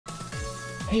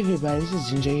Hey everybody, this is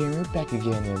Ginger here, and we're back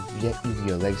again with yet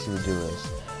Yu-Gi-Oh! Legacy of the Duelist.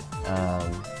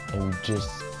 And we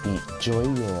just beat Joy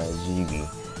as Yugi.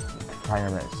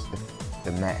 Finally,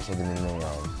 the match has been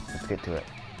let's get to it.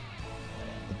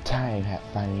 The time had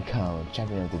finally come.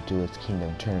 Champion of the Duelist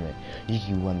Kingdom tournament,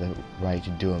 Yugi won the right to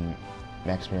duel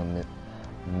Maximilian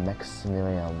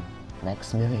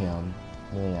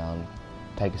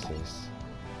Pegasus.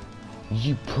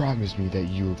 You promised me that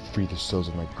you would free the souls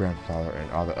of my grandfather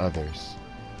and all the others.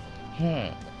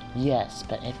 Yes,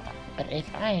 but if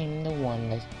I am the one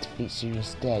that defeats you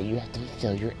instead, you have to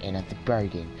fulfill your end of the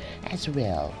bargain as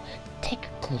well. Take a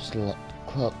close look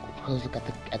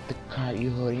at the card you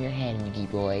hold in your hand,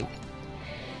 Yugi boy.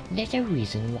 There's a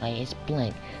reason why it's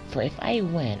blank, for if I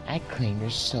win, I claim your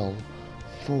soul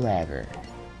forever.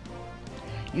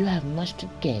 You have much to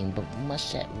gain, but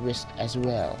much at risk as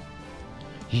well.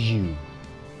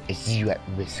 It's you at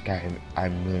risk.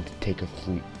 I'm willing to take a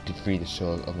fleet to free the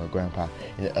souls of my grandpa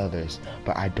and the others,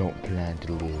 but I don't plan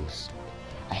to lose.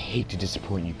 I hate to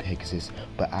disappoint you, Pegasus,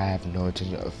 but I have no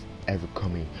intention of ever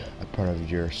becoming a part of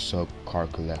your soul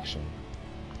card collection.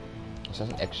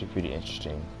 Sounds actually pretty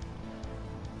interesting.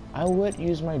 I would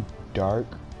use my dark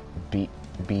B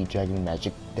Dragon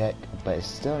Magic deck, but it's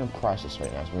still in process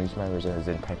right now, so I'm going to use my Reserve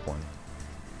Zen Type 1.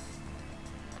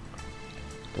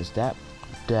 Because that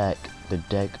deck, the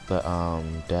deck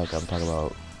I'm talking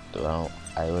about,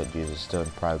 I would use is still in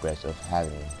progress of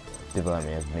having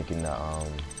development of making the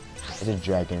it's a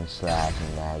dragon slash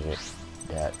magic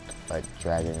deck, like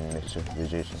dragon mixed with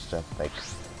wizards and stuff, like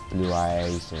blue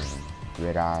eyes and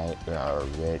red eyes,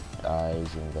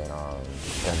 and then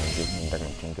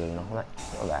diamond tinker and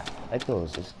all that. Like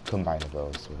those, just combine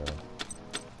those, whatever.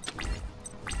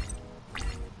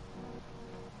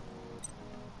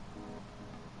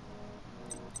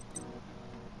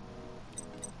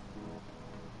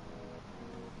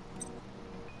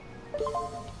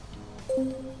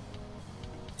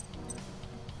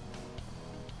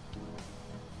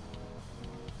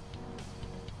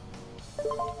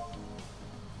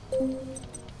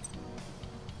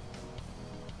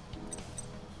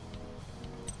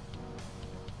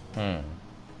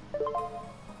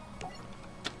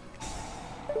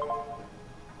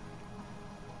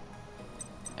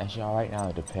 Actually, right now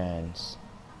it depends.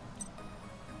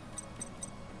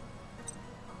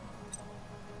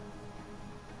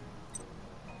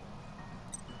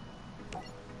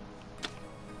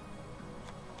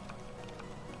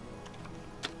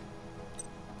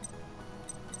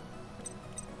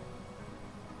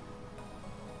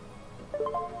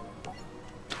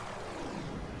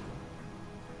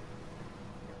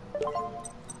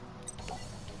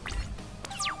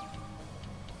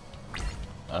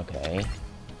 Okay.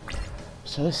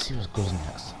 So let's see what goes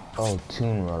next. Oh,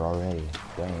 Toon World already.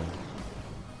 Dang.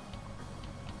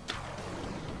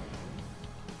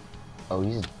 Oh,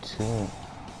 he's a Toon.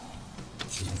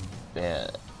 Yeah.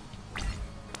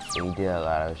 He did a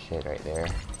lot of shit right there.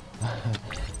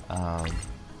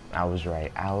 I was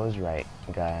right,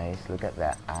 guys. Look at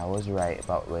that. I was right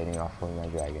about waiting off one of my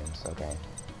dragons. Okay.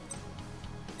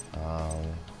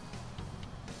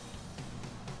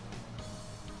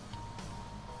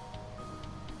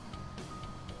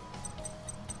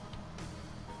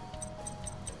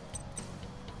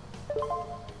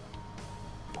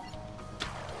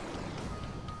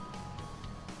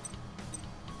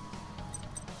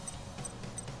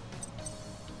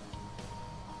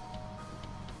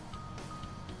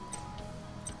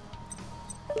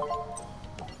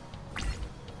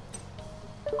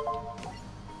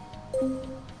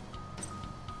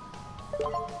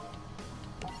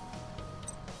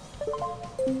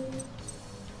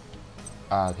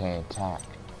 Okay, attack.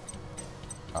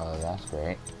 Oh, that's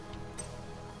great.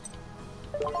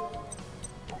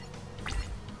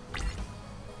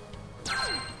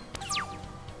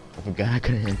 I forgot I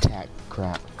couldn't attack.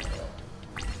 Crap.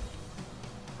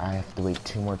 I have to wait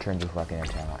 2 more turns before I can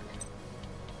attack.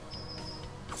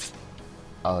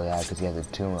 Oh yeah, because he has a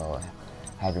Toon Roll.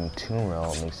 Having Toon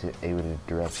Roll makes it able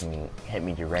to hit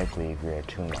me directly if you're a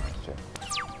Toon monster.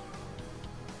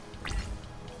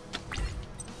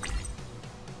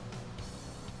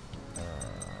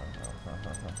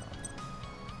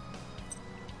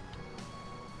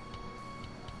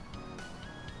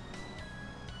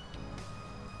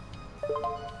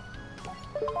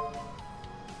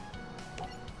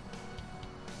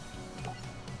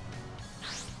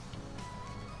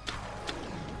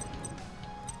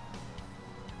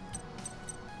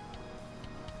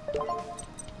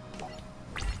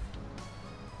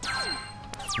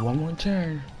 One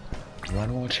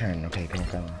more turn. Okay,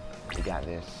 come on. We got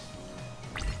this.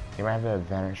 You might have an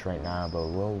advantage right now, but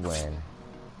we'll win.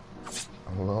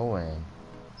 Glowing.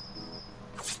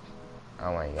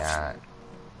 Oh my god.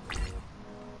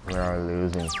 We're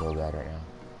losing so bad right now.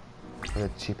 For the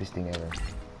cheapest thing ever.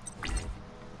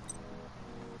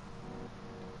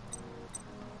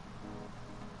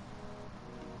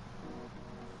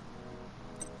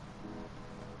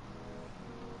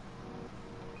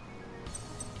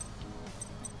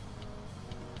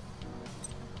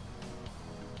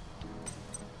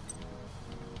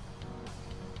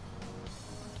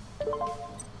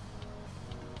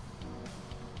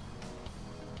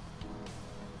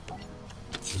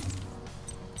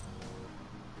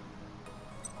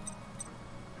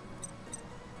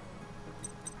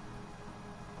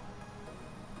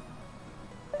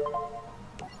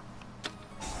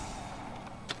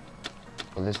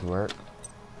 Will this work?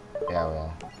 Yeah, it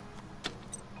will.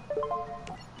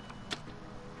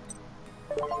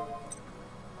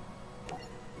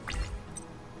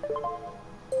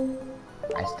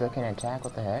 I still can attack?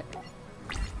 What the heck?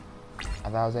 I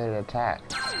thought I was able to attack.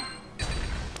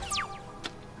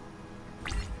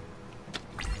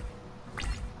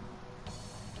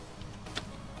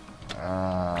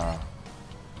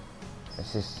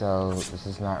 This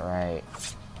is not right.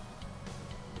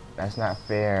 That's not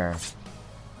fair.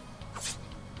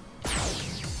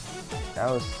 That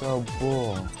was so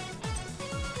bull.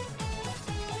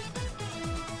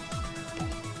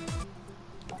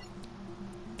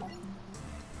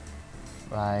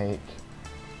 Like,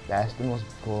 that's the most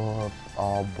bull of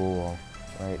all bull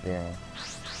right there.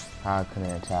 How I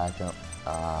couldn't attack him.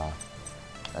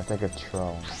 That's like a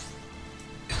troll.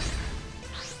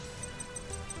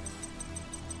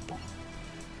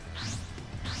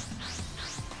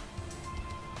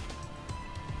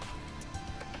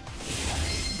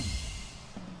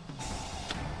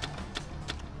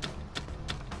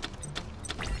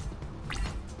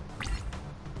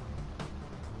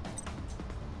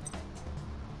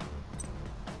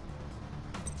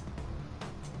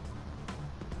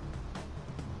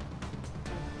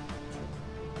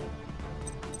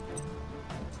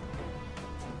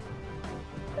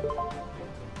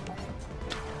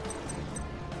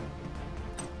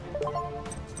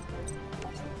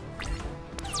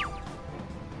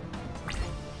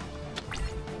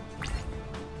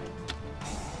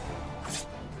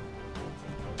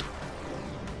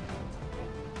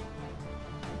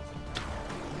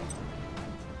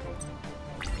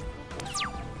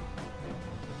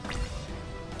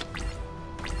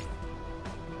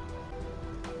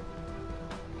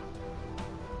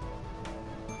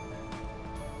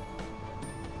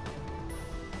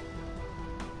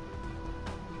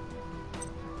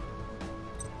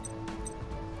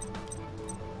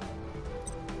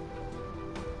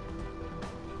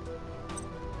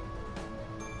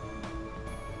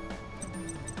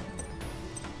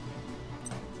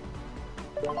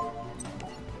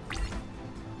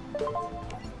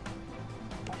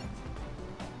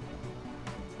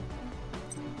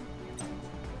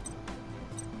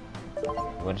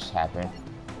 What just happened?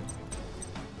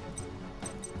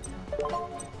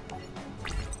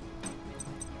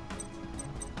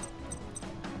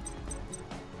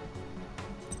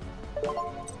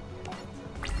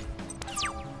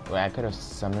 Wait, I could have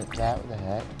summoned that? What the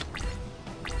heck?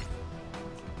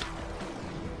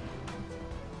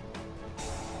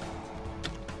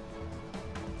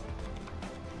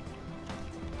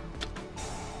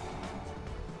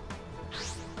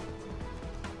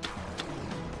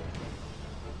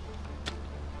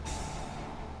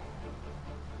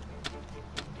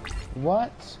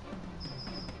 What?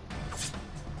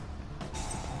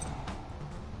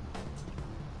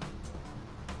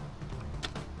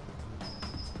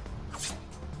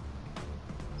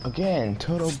 Again,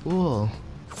 total bull.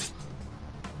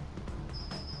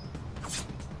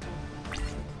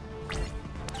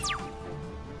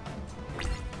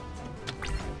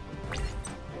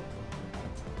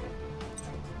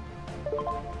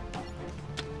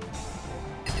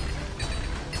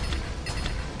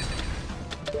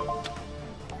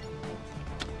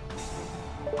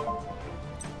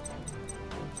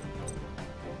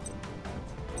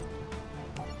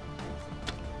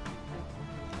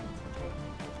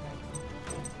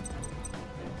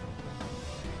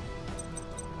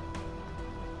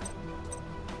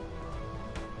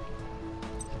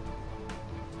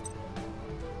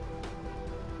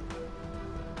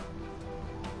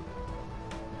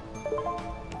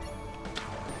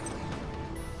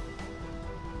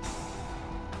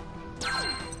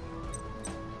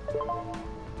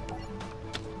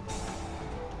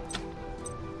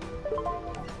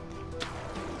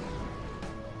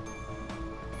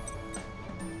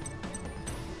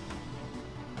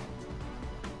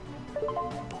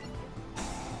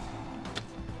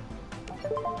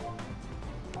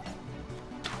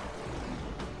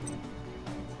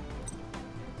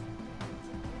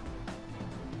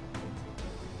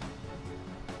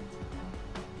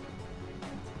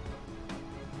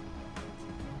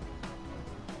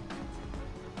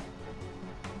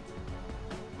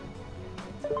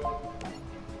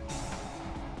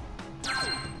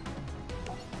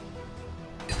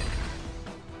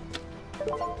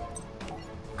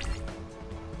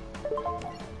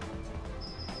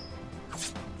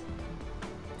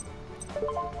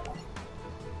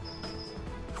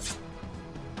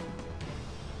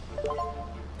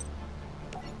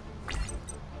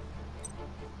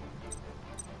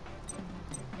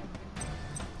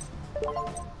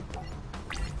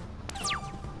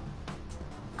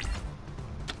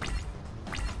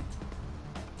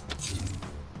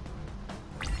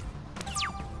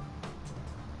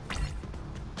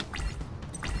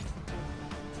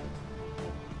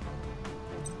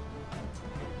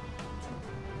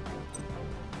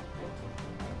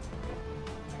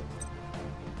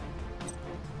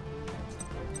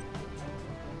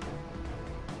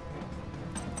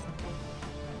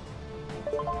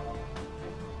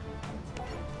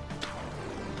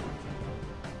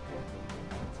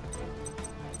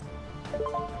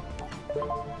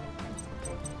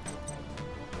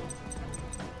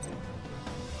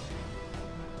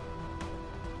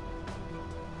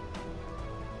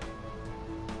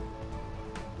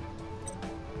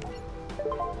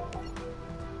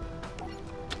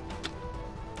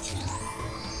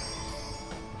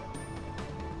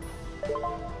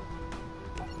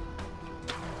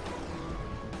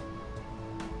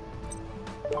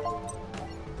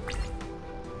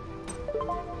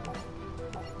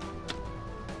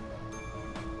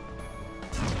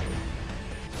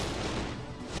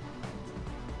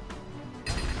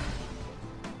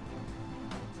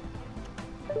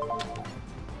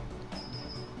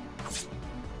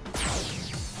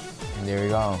 And there we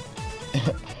go.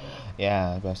 Yeah,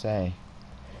 I was about to say.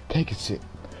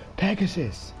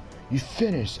 Pegasus, you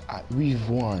finished. We've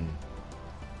won.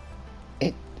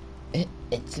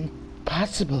 It's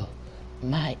impossible.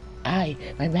 My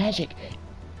magic,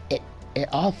 it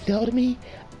all failed me.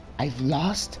 I've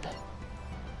lost.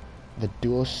 The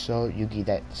duel showed Yugi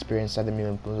that spirit inside the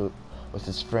Moon Blue was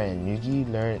his friend.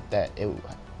 Yugi learned that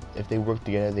if they worked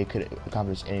together, they could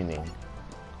accomplish anything.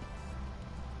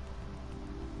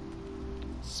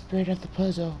 Spirit of the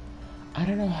puzzle, I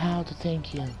don't know how to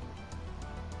thank you.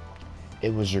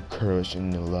 It was your courage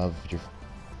and the love your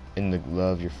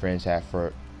friends have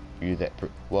for you that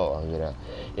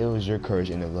it was your courage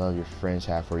and the love your friends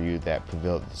have for you that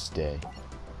prevailed this day.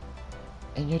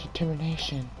 And your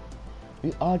determination.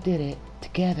 We all did it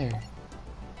together.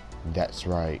 That's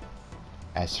right,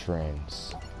 as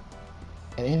friends.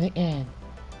 And in the end,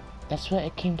 that's what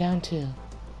it came down to.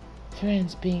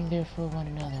 Friends being there for one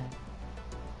another.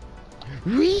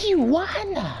 We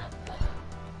won!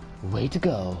 Way to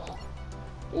go.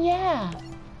 Yeah.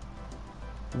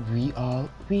 We all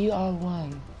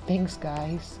won. Thanks,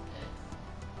 guys.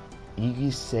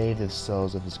 Yugi saved the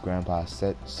souls of his grandpa,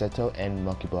 Seto and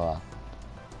Monkey Ball.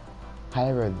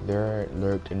 However, there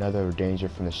lurked another danger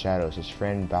from the shadows. His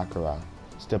friend Bakura,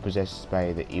 still possessed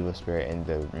by the evil spirit in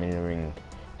the Middle Ring,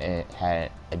 and had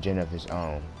an agenda of his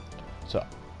own. So,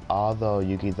 although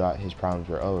Yugi thought his problems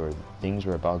were over, things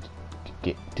were about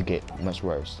to get much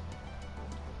worse.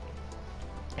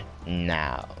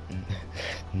 Now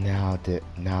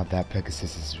that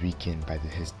Pegasus is weakened by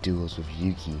his duels with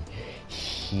Yugi,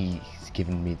 he's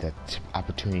given me the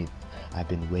opportunity I've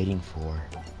been waiting for.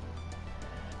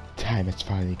 Time has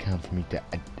finally come for me to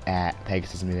add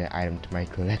Pegasus Midnight item to my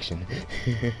collection.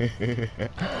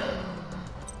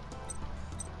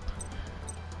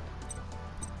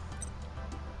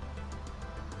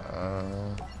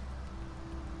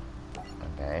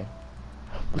 Okay.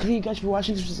 Well, thank you guys for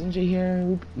watching. This was NJ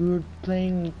here. We were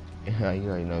playing. You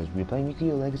already know. We were playing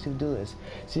Yu-Gi-Oh! Legacy of Duelist.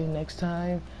 See you next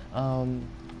time.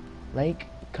 Like,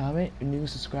 comment, new,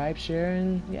 subscribe, share,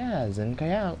 and yeah,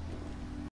 Zenkai out.